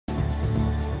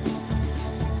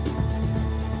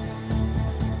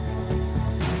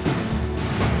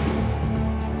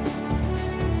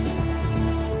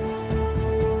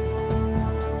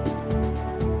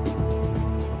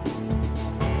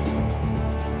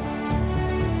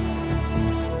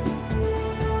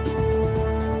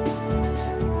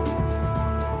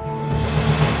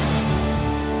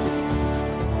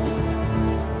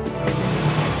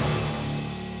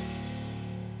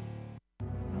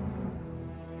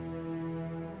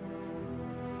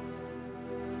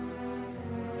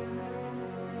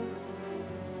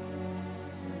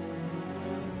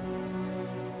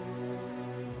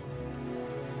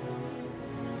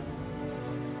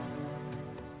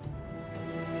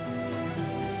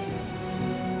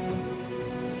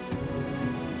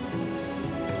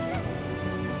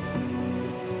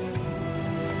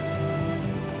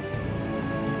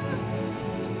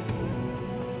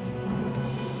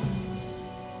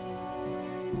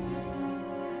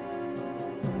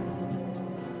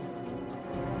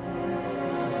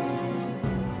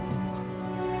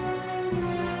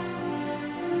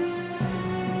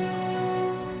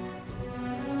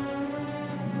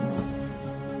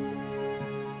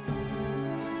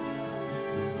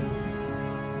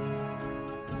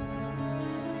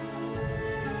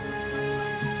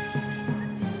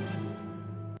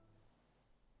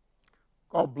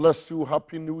God bless you.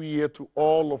 Happy New Year to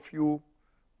all of you,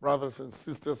 brothers and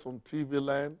sisters on TV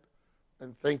land.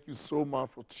 And thank you so much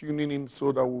for tuning in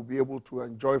so that we'll be able to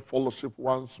enjoy fellowship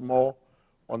once more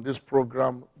on this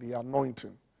program, The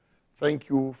Anointing. Thank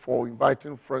you for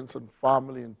inviting friends and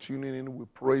family and tuning in. We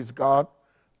praise God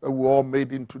that we all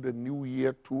made into the new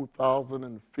year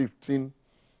 2015.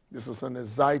 This is an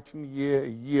exciting year, a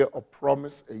year of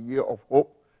promise, a year of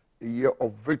hope, a year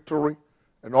of victory,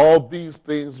 and all these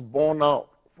things born out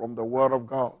from the Word of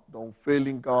God. The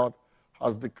unfailing God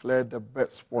has declared the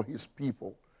best for His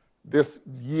people. This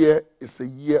year is a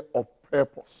year of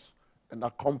purpose and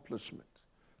accomplishment.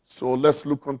 So let's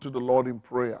look unto the Lord in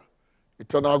prayer.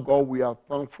 Eternal God, we are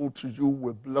thankful to you.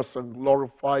 We bless and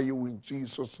glorify you in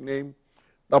Jesus' name,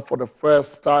 that for the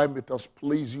first time it has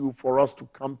pleased you for us to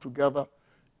come together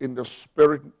in the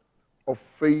spirit of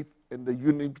faith and the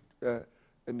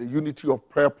unity of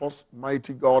purpose.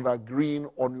 Mighty God, agreeing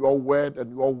on your word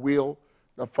and your will.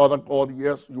 That Father God,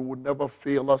 yes, you will never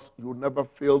fail us. You will never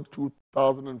fail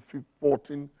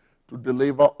 2014 to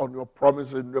deliver on your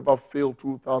promise, and never fail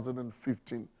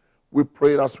 2015. We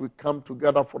pray as we come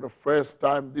together for the first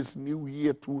time this new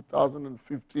year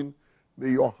 2015,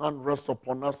 may your hand rest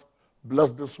upon us.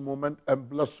 Bless this moment and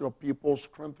bless your people.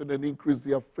 Strengthen and increase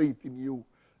their faith in you.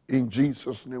 In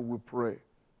Jesus' name we pray.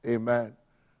 Amen.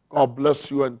 God bless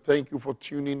you and thank you for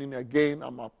tuning in again.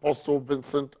 I'm Apostle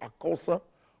Vincent Akosah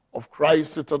of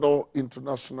Christ Citadel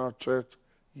International Church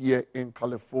here in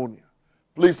California.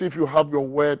 Please, if you have your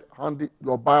word handy,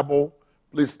 your Bible,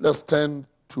 please let's turn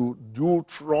to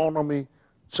Deuteronomy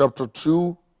chapter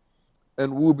 2,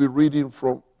 and we'll be reading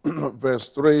from verse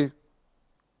 3,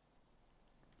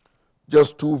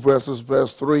 just two verses,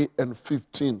 verse 3 and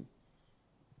 15.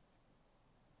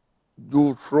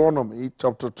 Deuteronomy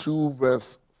chapter 2,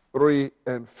 verse 3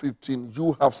 and 15.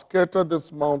 You have scattered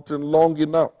this mountain long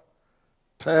enough.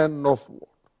 Turn northward.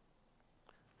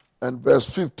 And verse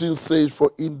 15 says,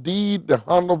 for indeed the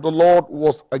hand of the Lord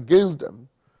was against them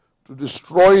to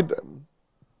destroy them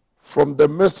from the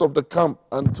midst of the camp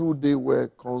until they were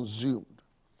consumed.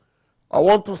 I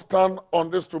want to stand on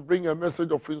this to bring a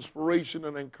message of inspiration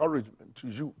and encouragement to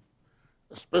you,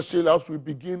 especially as we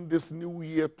begin this new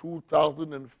year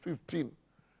 2015.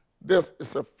 This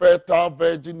is a fertile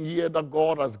virgin year that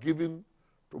God has given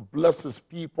to bless His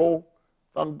people.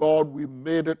 Thank God we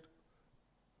made it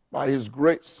by His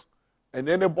grace. And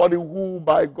anybody who,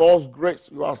 by God's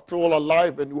grace, you are still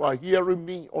alive and you are hearing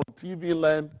me on TV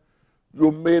land,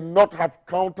 you may not have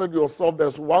counted yourself.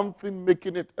 There's one thing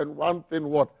making it and one thing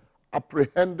what?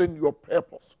 Apprehending your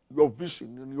purpose, your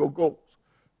vision, and your goals.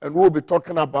 And we'll be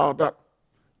talking about that.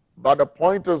 But the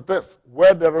point is this,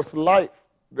 where there is life,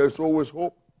 there's always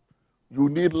hope. You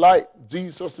need light.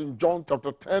 Jesus in John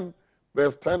chapter 10,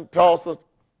 verse 10 tells us,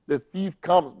 the thief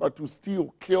comes but to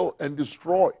steal, kill, and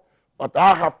destroy. But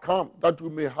I have come that you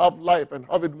may have life and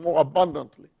have it more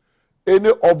abundantly. Any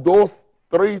of those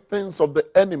three things of the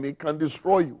enemy can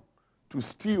destroy you. To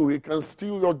steal, he can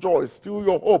steal your joy, steal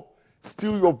your hope,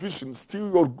 steal your vision,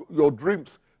 steal your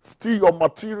dreams, steal your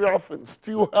material things,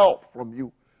 steal health from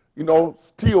you. You know,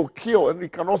 steal, kill, and he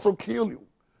can also kill you.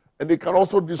 And he can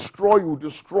also destroy you,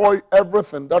 destroy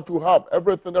everything that you have,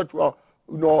 everything that you are,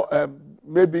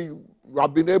 maybe you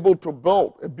have been able to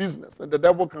build a business, and the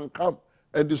devil can come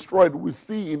and destroy it. We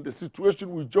see in the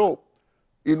situation with Job,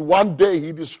 in one day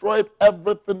he destroyed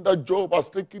everything that Job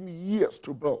has taken years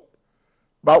to build.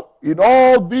 But in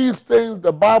all these things,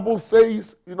 the Bible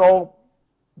says,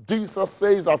 Jesus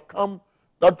says, I've come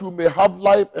that you may have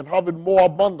life and have it more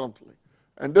abundantly.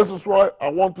 And this is why I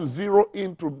want to zero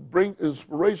in to bring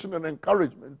inspiration and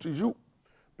encouragement to you.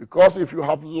 Because if you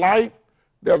have life,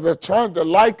 there's a chance, the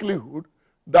likelihood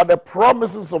that the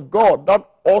promises of God that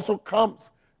also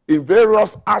comes in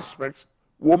various aspects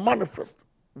will manifest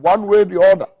one way or the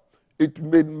other. It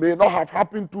may not have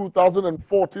happened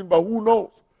 2014, but who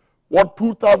knows what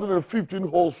 2015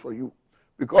 holds for you.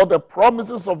 Because the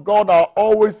promises of God are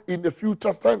always in the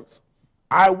future tense.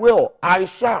 I will, I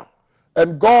shall.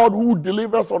 And God who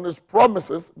delivers on His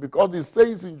promises, because He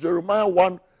says in Jeremiah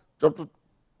 1,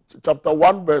 chapter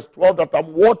 1, verse 12, that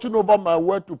I'm watching over my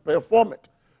word to perform it.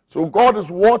 So God is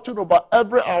watching over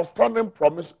every outstanding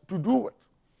promise to do it.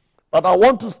 But I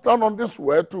want to stand on this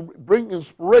word to bring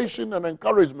inspiration and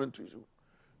encouragement to you.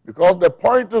 Because the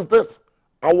point is this,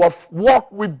 our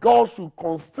walk with God should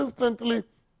consistently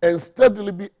and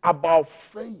steadily be about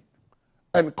faith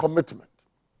and commitment.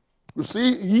 You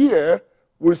see, here,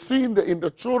 we see in the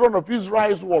children of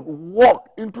Israel's word walk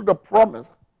into the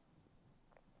promise.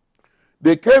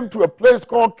 They came to a place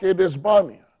called Kadesh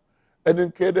Barnea. And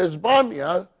in Kadesh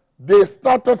Barnea, they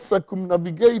started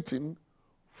circumnavigating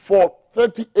for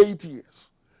 38 years.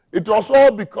 It was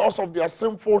all because of their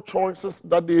sinful choices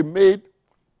that they made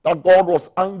that God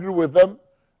was angry with them,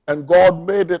 and God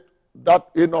made it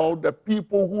that, the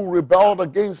people who rebelled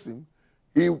against him,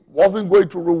 he wasn't going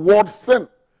to reward sin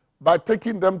by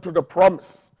taking them to the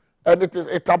promise. And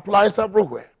it applies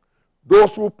everywhere.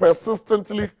 Those who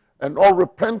persistently and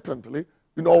unrepentantly,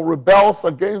 rebels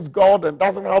against God and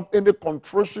doesn't have any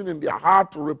contrition in their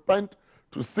heart to repent,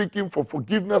 to seek him for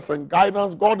forgiveness and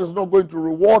guidance, God is not going to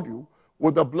reward you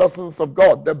with the blessings of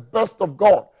God. The best of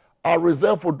God are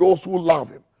reserved for those who love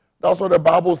him. That's what the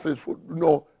Bible says. For,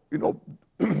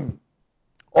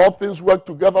 all things work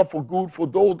together for good for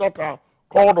those that are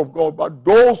called of God, but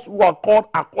those who are called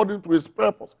according to his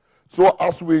purpose. So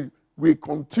as we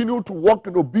continue to walk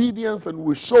in obedience and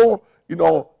we show,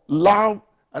 love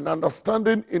and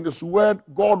understanding in his word,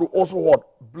 God will also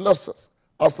bless us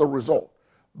as a result.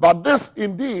 But this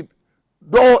indeed,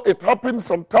 though it happened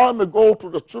some time ago to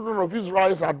the children of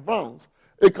Israel's advance,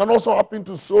 it can also happen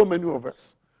to so many of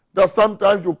us. That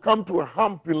sometimes you come to a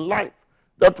hump in life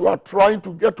that you are trying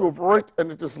to get over it,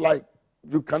 and it is like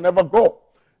you can never go.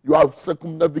 You are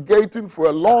circumnavigating for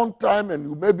a long time,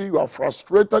 and maybe you are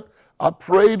frustrated. I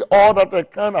prayed all that I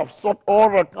can. I've sought all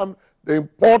that I can. The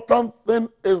important thing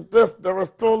is this: there is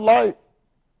still life.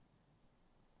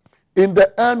 In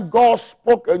the end, God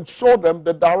spoke and showed them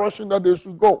the direction that they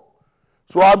should go.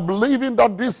 So I'm believing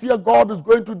that this year God is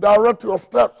going to direct your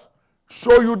steps,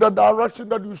 show you the direction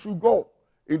that you should go.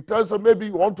 In terms of maybe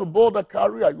you want to build a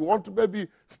career, you want to maybe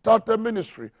start a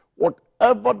ministry,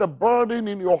 whatever the burden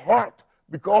in your heart,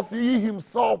 because he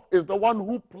himself is the one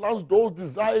who plants those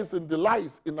desires and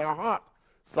delights in our hearts.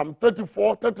 Psalm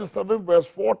 37 verse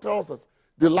 4 tells us,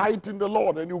 delight in the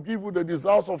Lord and he'll give you the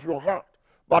desires of your heart.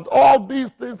 But all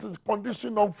these things is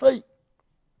conditioned on faith.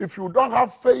 If you don't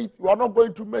have faith, you are not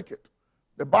going to make it.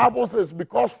 The Bible says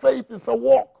because faith is a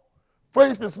walk.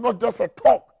 Faith is not just a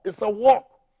talk, it's a walk.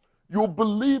 You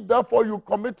believe, therefore you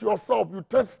commit yourself. You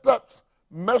take steps,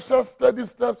 measure steady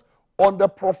steps on the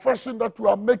profession that you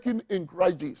are making in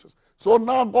Christ Jesus. So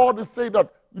now God is saying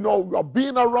that, you are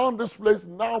being around this place,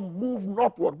 now move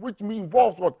northward, which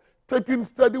involves what? Taking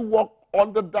steady walk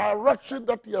on the direction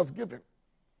that he has given.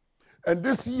 And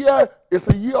this year is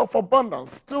a year of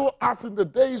abundance, still as in the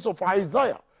days of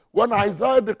Isaiah. When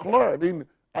Isaiah declared in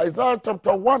Isaiah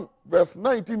chapter 1, verse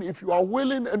 19, if you are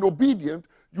willing and obedient,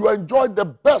 you enjoy the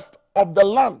best of the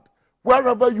land.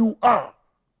 Wherever you are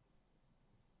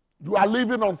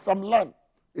living on some land.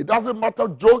 It doesn't matter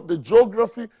the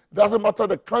geography, it doesn't matter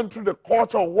the country, the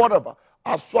culture, or whatever.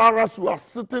 As far as you are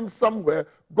sitting somewhere,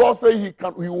 God says he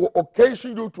will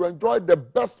occasion you to enjoy the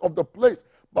best of the place.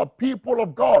 But people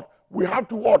of God, we have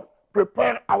to what?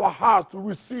 Prepare our hearts to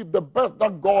receive the best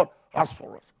that God has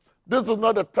for us. This is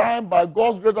not a time by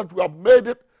God's grace that we have made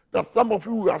it, that some of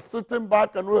you are sitting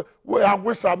back and I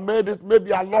wish I made this,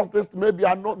 maybe I lost this, maybe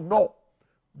I not. No.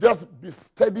 Just be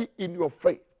steady in your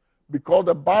faith. Because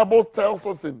the Bible tells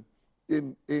us in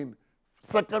 2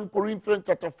 Corinthians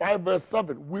chapter 5, verse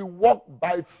 7, we walk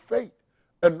by faith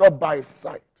and not by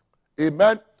sight.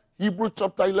 Amen. Hebrews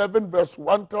chapter 11, verse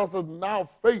 1 tells us, now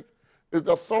faith is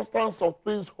the substance of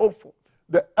things hoped for,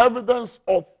 the evidence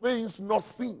of things not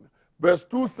seen. Verse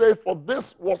 2 says, for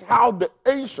this was how the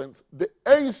ancients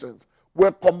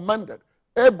were commended.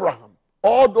 Abraham,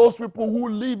 all those people who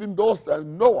live in those times,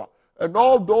 Noah, and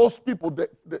all those people, the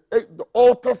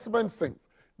Old Testament saints,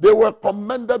 they were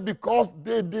commended because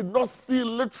they did not see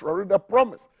literally the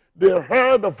promise. They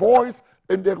heard the voice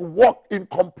and they walked in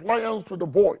compliance to the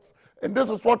voice. And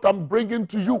this is what I'm bringing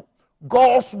to you.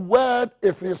 God's word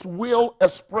is his will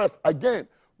expressed. Again,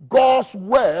 God's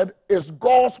word is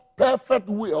God's perfect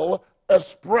will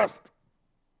expressed.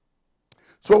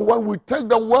 So when we take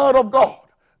the word of God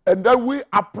and then we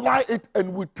apply it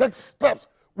and we take steps,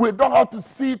 we don't have to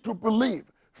see to believe.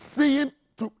 Seeing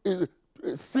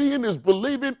is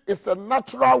believing. It's a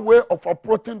natural way of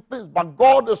approaching things. But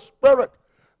God is spirit.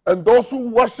 And those who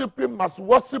worship him must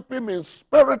worship him in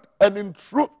spirit and in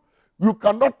truth. You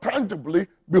cannot tangibly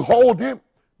behold him.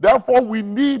 Therefore, we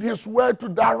need his word to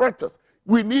direct us.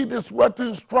 We need his word to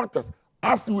instruct us.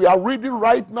 As we are reading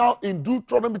right now in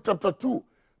Deuteronomy chapter 2,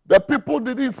 the people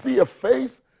didn't see a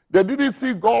face. They didn't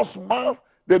see God's mouth.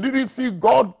 They didn't see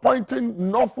God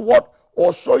pointing northward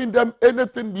or showing them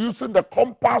anything using the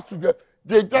compass to them.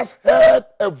 They just heard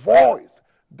a voice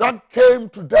that came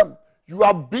to them. You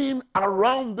have been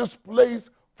around this place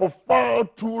for far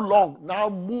too long. Now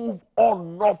move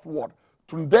on northward.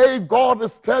 Today, God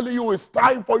is telling you it's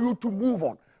time for you to move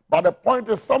on. But the point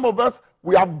is, some of us,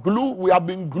 we have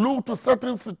been glued to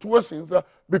certain situations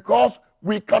because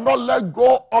we cannot let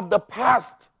go of the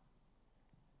past.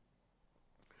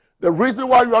 The reason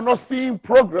why you are not seeing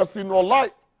progress in your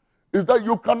life is that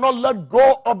you cannot let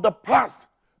go of the past.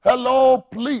 Hello,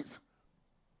 please.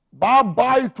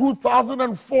 Bye-bye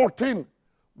 2014.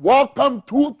 Welcome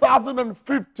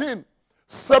 2015.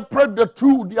 Separate the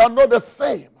two. They are not the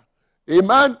same.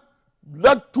 Amen.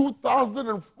 Let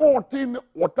 2014,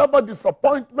 whatever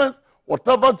disappointments,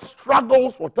 whatever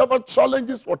struggles, whatever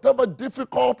challenges, whatever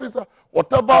difficulties,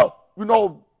 whatever,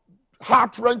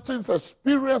 heart-wrenching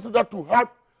experience that you had,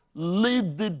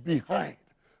 leave it behind.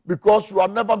 Because you are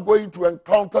never going to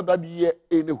encounter that year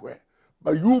anywhere.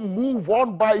 But you move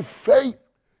on by faith.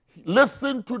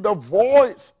 Listen to the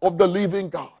voice of the living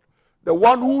God, the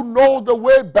one who knows the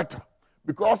way better.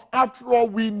 Because after all,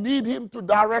 we need him to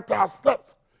direct our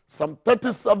steps. Psalm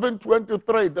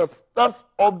 37:23, the steps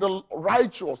of the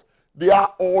righteous, they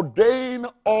are ordained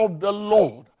of the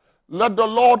Lord. Let the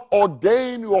Lord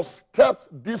ordain your steps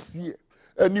this year,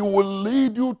 and he will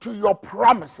lead you to your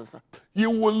promises. He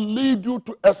will lead you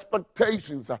to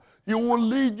expectations. He will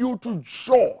lead you to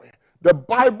joy. The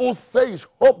Bible says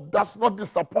hope does not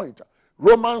disappoint.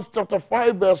 Romans chapter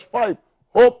 5 verse 5,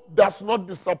 hope does not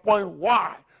disappoint.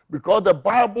 Why? Because the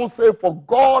Bible says, for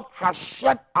God has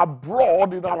shed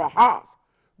abroad in our hearts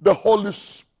the Holy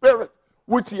Spirit,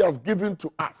 which he has given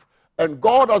to us. And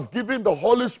God has given the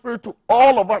Holy Spirit to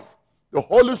all of us. The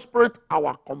Holy Spirit,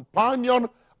 our companion,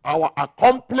 our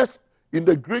accomplice. In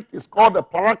the Greek, is called the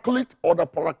Paraclete or the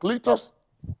Paracletos.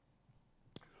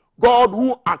 God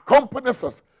who accompanies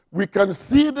us. We can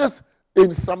see this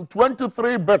in Psalm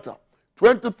 23 better.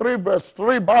 23 verse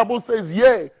 3, Bible says,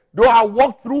 yea, though I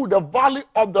walk through the valley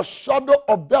of the shadow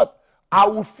of death, I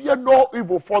will fear no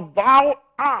evil, for thou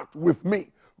art with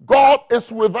me. God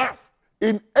is with us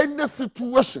in any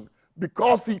situation,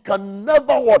 because he can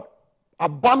never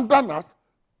abandon us,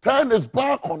 turn his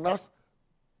back on us,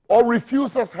 or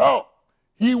refuse us help.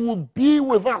 He will be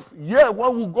with us. Yeah,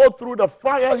 when we go through the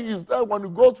fire, he is there. When we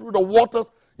go through the waters,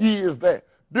 he is there.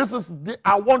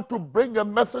 I want to bring a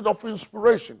message of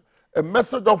inspiration, a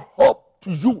message of hope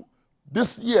to you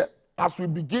this year. As we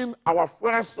begin our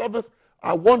first service,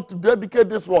 I want to dedicate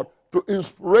this word to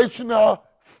inspiration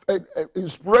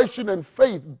and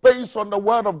faith based on the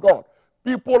word of God.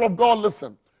 People of God,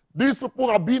 listen. These people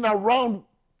have been around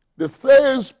the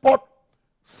same spot,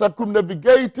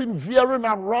 circumnavigating, veering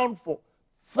around for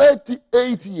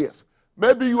 38 years.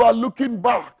 Maybe you are looking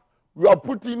back. You are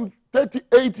putting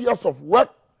 38 years of work,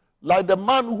 like the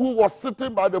man who was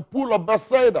sitting by the pool of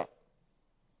Bethesda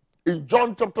in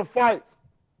John chapter 5.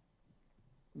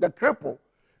 The cripple.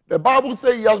 The Bible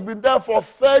says he has been there for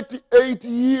 38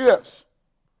 years.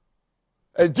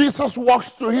 And Jesus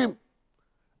walks to him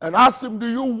and asks him, do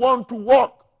you want to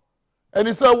walk? And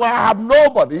he said, well, I have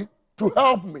nobody to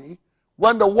help me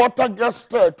when the water gets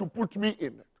stirred to put me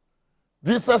in it.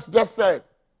 Jesus just said,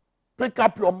 pick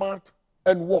up your mat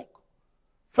and walk.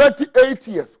 38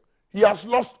 years. He has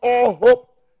lost all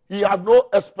hope. He had no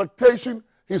expectation.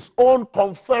 His own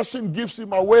confession gives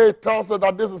him away, tells her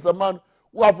that this is a man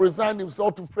who has resigned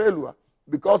himself to failure,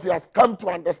 because he has come to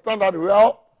understand that,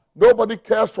 well, nobody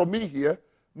cares for me here.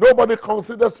 Nobody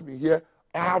considers me here.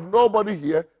 I have nobody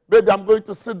here. Maybe I'm going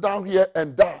to sit down here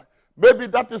and die. Maybe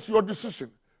that is your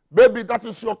decision. Maybe that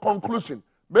is your conclusion.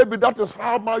 Maybe that is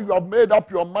how much you have made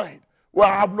up your mind. Well,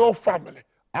 I have no family.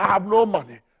 I have no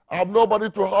money. I have nobody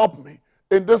to help me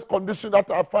in this condition that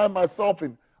I find myself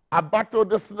in. I battled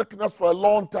this sickness for a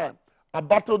long time. I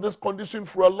battled this condition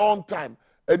for a long time.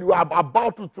 And you are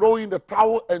about to throw in the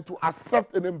towel and to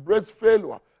accept and embrace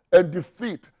failure and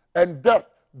defeat and death.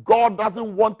 God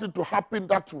doesn't want it to happen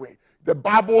that way. The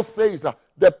Bible says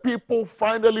the people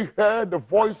finally heard the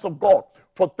voice of God.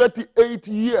 For 38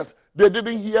 years, they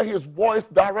didn't hear his voice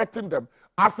directing them.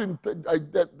 As in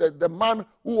the man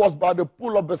who was by the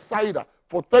pool of Bethesda,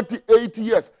 for 38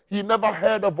 years, he never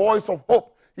heard a voice of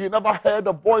hope. He never heard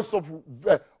a voice of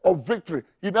victory.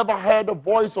 He never heard a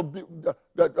voice of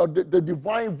the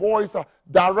divine voice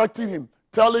directing him,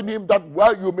 telling him that,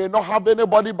 well, you may not have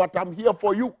anybody, but I'm here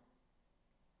for you.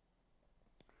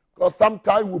 Because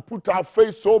sometimes we put our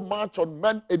faith so much on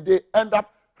men, and they end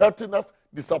up hurting us,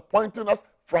 disappointing us,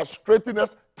 frustrating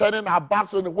us, turning our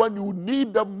backs on it. When you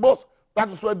need them most, that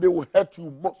is when they will hurt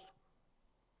you most.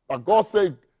 But God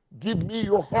said, give me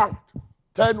your heart.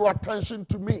 Turn your attention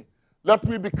to me. Let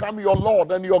me become your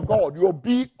Lord and your God, your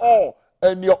be all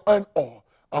and your end all.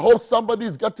 I hope somebody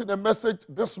is getting a message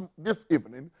this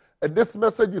evening, and this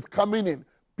message is coming in.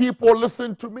 People,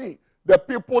 listen to me. The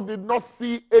people did not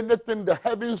see anything, the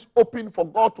heavens open for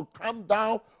God to come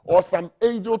down or some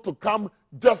angel to come,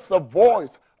 just a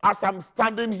voice. As I'm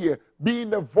standing here,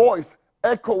 being a voice,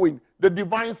 echoing the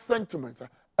divine sentiments,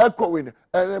 echoing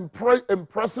and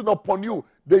impressing upon you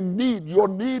your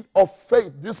need of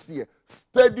faith this year.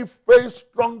 Steady faith,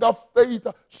 stronger faith,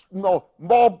 more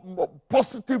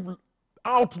positive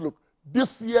outlook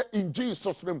this year in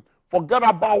Jesus' name. Forget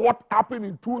about what happened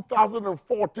in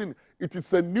 2014. It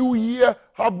is a new year.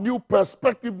 Have new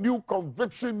perspective, new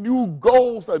conviction, new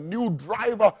goals, a new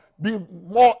driver. Be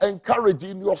more encouraged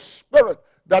in your spirit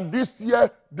that this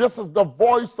year, this is the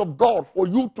voice of God for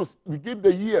you to begin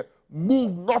the year.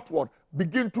 Move northward.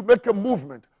 Begin to make a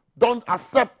movement. Don't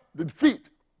accept the defeat.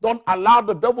 Don't allow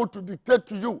the devil to dictate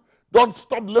to you. Don't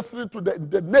stop listening to the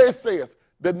naysayers,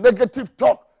 the negative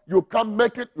talk. You can't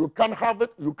make it, you can't have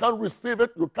it, you can't receive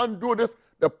it, you can't do this.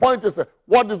 The point is,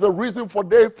 what is the reason for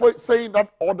saying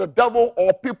that, or the devil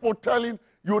or people telling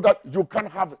you that you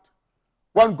can't have it?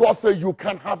 When God says you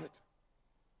can't have it.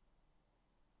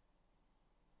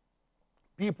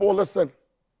 People, listen.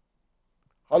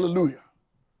 Hallelujah.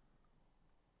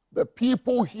 The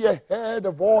people here heard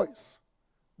a voice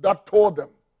that told them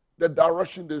the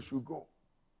direction they should go.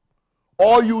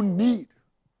 All you need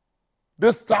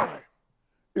this time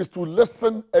is to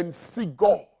listen and seek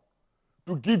God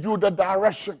to give you the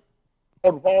direction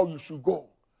on how you should go.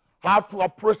 How to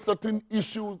approach certain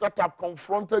issues that have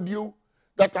confronted you,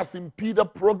 that has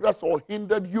impeded progress or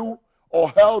hindered you or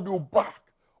held you back.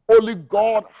 Only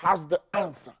God has the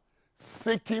answer.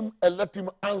 Seek him and let him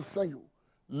answer you.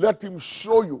 Let him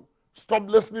show you. Stop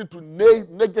listening to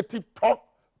negative talk.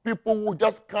 People who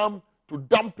just come to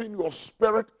dampen your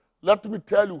spirit. Let me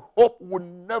tell you, hope will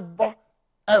never,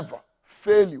 ever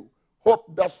fail you.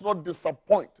 Hope does not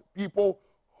disappoint. People,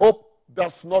 hope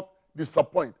does not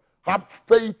disappoint. Have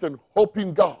faith and hope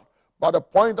in God. But the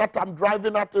point that I'm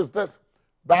driving at is this.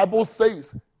 Bible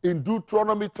says in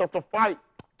Deuteronomy chapter 5,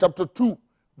 chapter 2,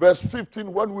 verse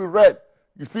 15, when we read,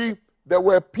 you see, there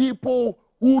were people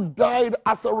who died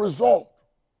as a result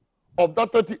of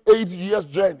that 38 years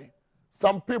journey.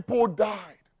 Some people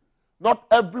died. Not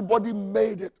everybody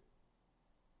made it.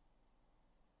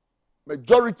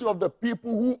 Majority of the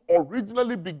people who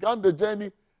originally began the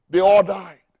journey, they all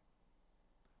died.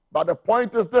 But the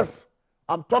point is this.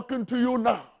 I'm talking to you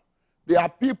now. There are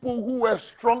people who were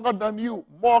stronger than you,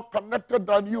 more connected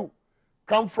than you,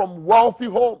 come from wealthy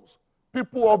homes,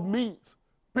 people of means,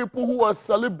 people who were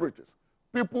celebrities,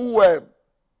 people who were,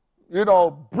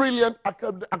 brilliant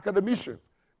academicians,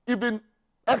 even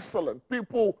excellent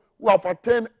people who have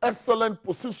attained excellent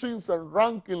positions and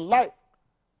rank in life.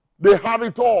 They had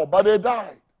it all, but they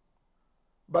died.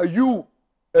 But you,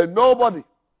 a nobody,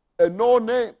 a no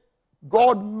name,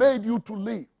 God made you to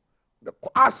live.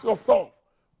 Ask yourself,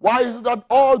 why is it that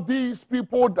all these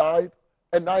people died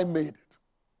and I made it?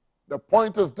 The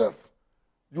point is this.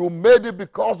 You made it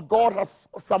because God has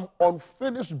some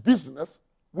unfinished business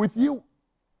with you.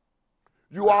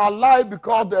 You are alive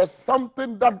because there's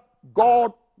something that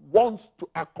God wants to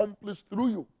accomplish through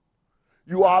you.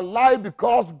 You are alive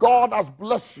because God has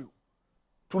blessed you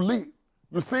to live.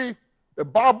 You see, the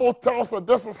Bible tells us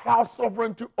this is how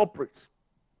sovereignty operates.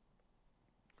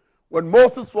 When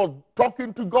Moses was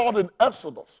talking to God in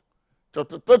Exodus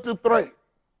chapter 33,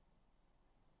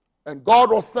 and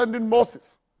God was sending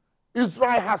Moses,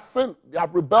 Israel has sinned. They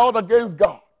have rebelled against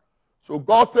God. So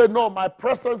God said, no, my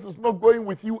presence is not going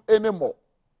with you anymore.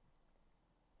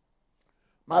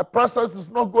 My presence is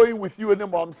not going with you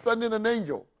anymore. I'm sending an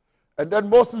angel. And then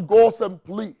Moses goes and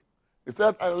pleads. He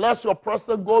said, unless your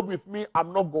presence go with me,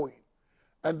 I'm not going.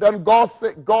 And then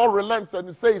God relents and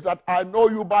he says that I know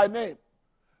you by name.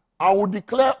 I will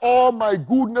declare all my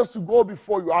goodness to go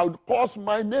before you. I will cause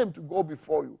my name to go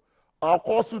before you. I'll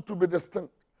cause you to be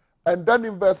distinct. And then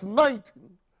in verse 19,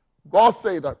 God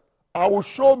said that I will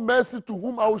show mercy to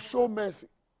whom I will show mercy.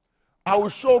 I will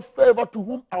show favor to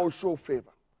whom I will show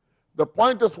favor. The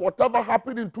point is, whatever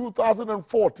happened in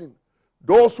 2014,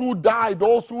 those who died,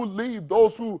 those who lived,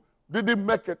 those who didn't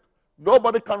make it,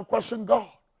 nobody can question God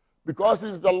because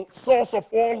he's the source of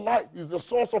all life. He's the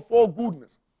source of all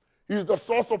goodness. He's the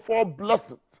source of all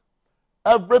blessings.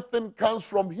 Everything comes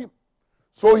from him.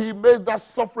 So he made that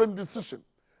sovereign decision.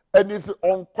 And it's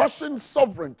unquestioned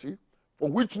sovereignty for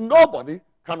which nobody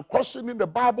can question in. The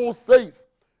Bible says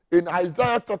in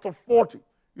Isaiah chapter 40,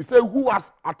 he said, who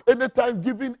has at any time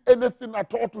given anything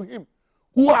at all to him?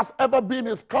 Who has ever been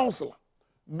his counselor?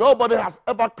 Nobody has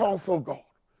ever counseled God.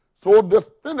 So this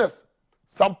thing is,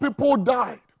 some people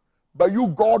died, but you,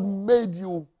 God made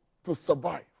you to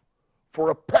survive for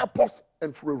a purpose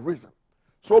and for a reason.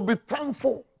 So be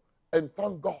thankful and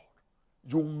thank God.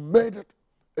 You made it,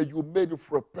 and you made it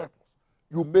for a purpose.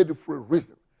 You made it for a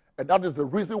reason. And that is the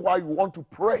reason why you want to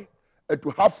pray and to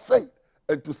have faith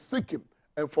and to seek him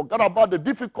and forget about the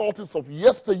difficulties of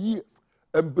yesteryears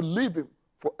and believe Him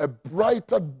for a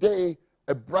brighter day,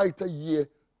 a brighter year,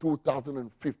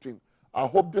 2015. I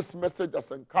hope this message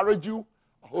has encouraged you.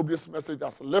 I hope this message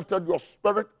has lifted your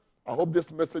spirit. I hope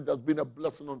this message has been a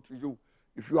blessing unto you.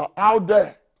 If you are out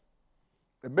there,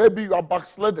 and maybe you are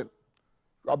backslidden,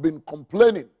 you have been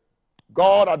complaining,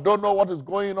 God, I don't know what is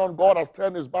going on. God has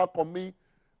turned His back on me.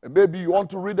 And maybe you want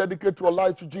to rededicate your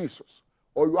life to Jesus.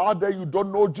 Or you are there, you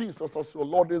don't know Jesus as your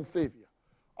Lord and Savior.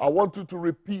 I want you to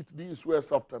repeat these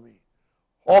words after me.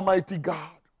 Almighty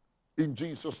God, in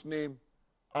Jesus' name,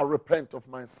 I repent of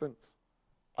my sins.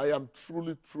 I am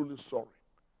truly, truly sorry.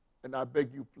 And I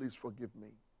beg you, please forgive me.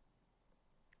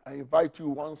 I invite you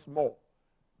once more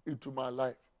into my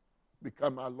life.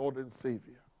 Become my Lord and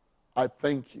Savior. I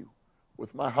thank you.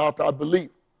 With my heart I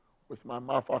believe. With my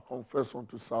mouth I confess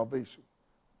unto salvation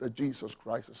that Jesus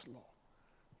Christ is Lord.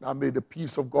 Now may the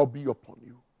peace of God be upon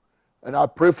you. And I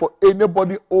pray for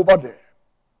anybody over there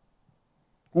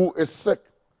who is sick.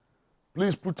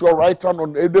 Please put your right hand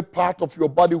on every part of your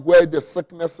body where the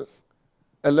sickness is.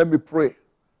 And let me pray.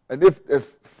 And if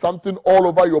there's something all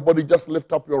over your body, just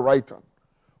lift up your right hand.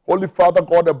 Holy Father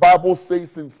God, the Bible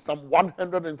says in Psalm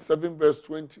 107 verse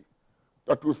 20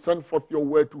 that you send forth your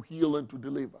word to heal and to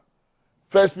deliver.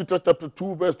 1 Peter chapter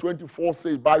 2 verse 24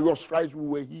 says, by your stripes we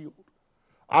were healed.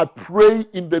 I pray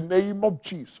in the name of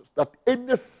Jesus that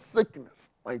any sickness,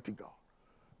 mighty God,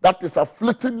 that is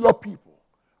afflicting your people.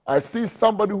 I see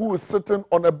somebody who is sitting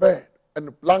on a bed and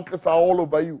the blankets are all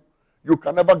over you. You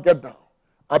can never get down.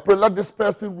 I pray let this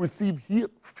person receive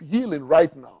healing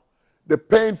right now. The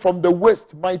pain from the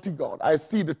waist, mighty God. I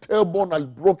see the tailbone is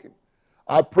broken.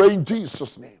 I pray in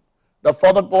Jesus' name that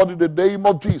Father God, in the name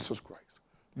of Jesus Christ,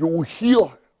 you will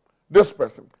heal this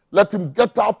person. Let him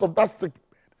get out of that sick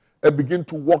bed and begin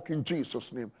to walk in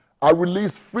Jesus' name. I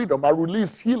release freedom. I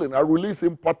release healing. I release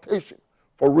impartation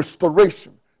for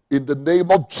restoration in the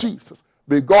name of Jesus.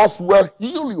 May God's word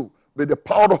heal you. May the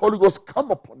power of the Holy Ghost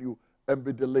come upon you and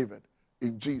be delivered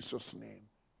in Jesus' name.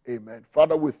 Amen.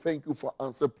 Father, we thank you for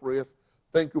answered prayers.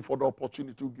 Thank you for the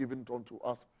opportunity given unto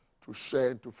us to share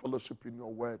and to fellowship in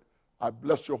your word. I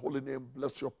bless your holy name.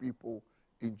 Bless your people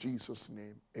in Jesus'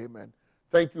 name. Amen.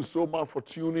 Thank you so much for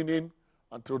tuning in.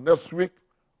 Until next week,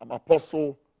 I'm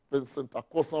Apostle Vincent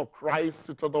Akosah of Christ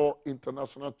Citadel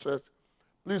International Church.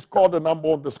 Please call the number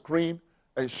on the screen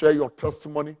and share your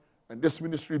testimony. And this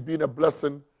ministry being a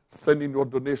blessing, send in your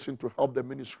donation to help the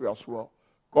ministry as well.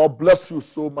 God bless you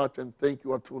so much and thank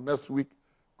you. Until next week,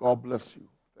 God bless you.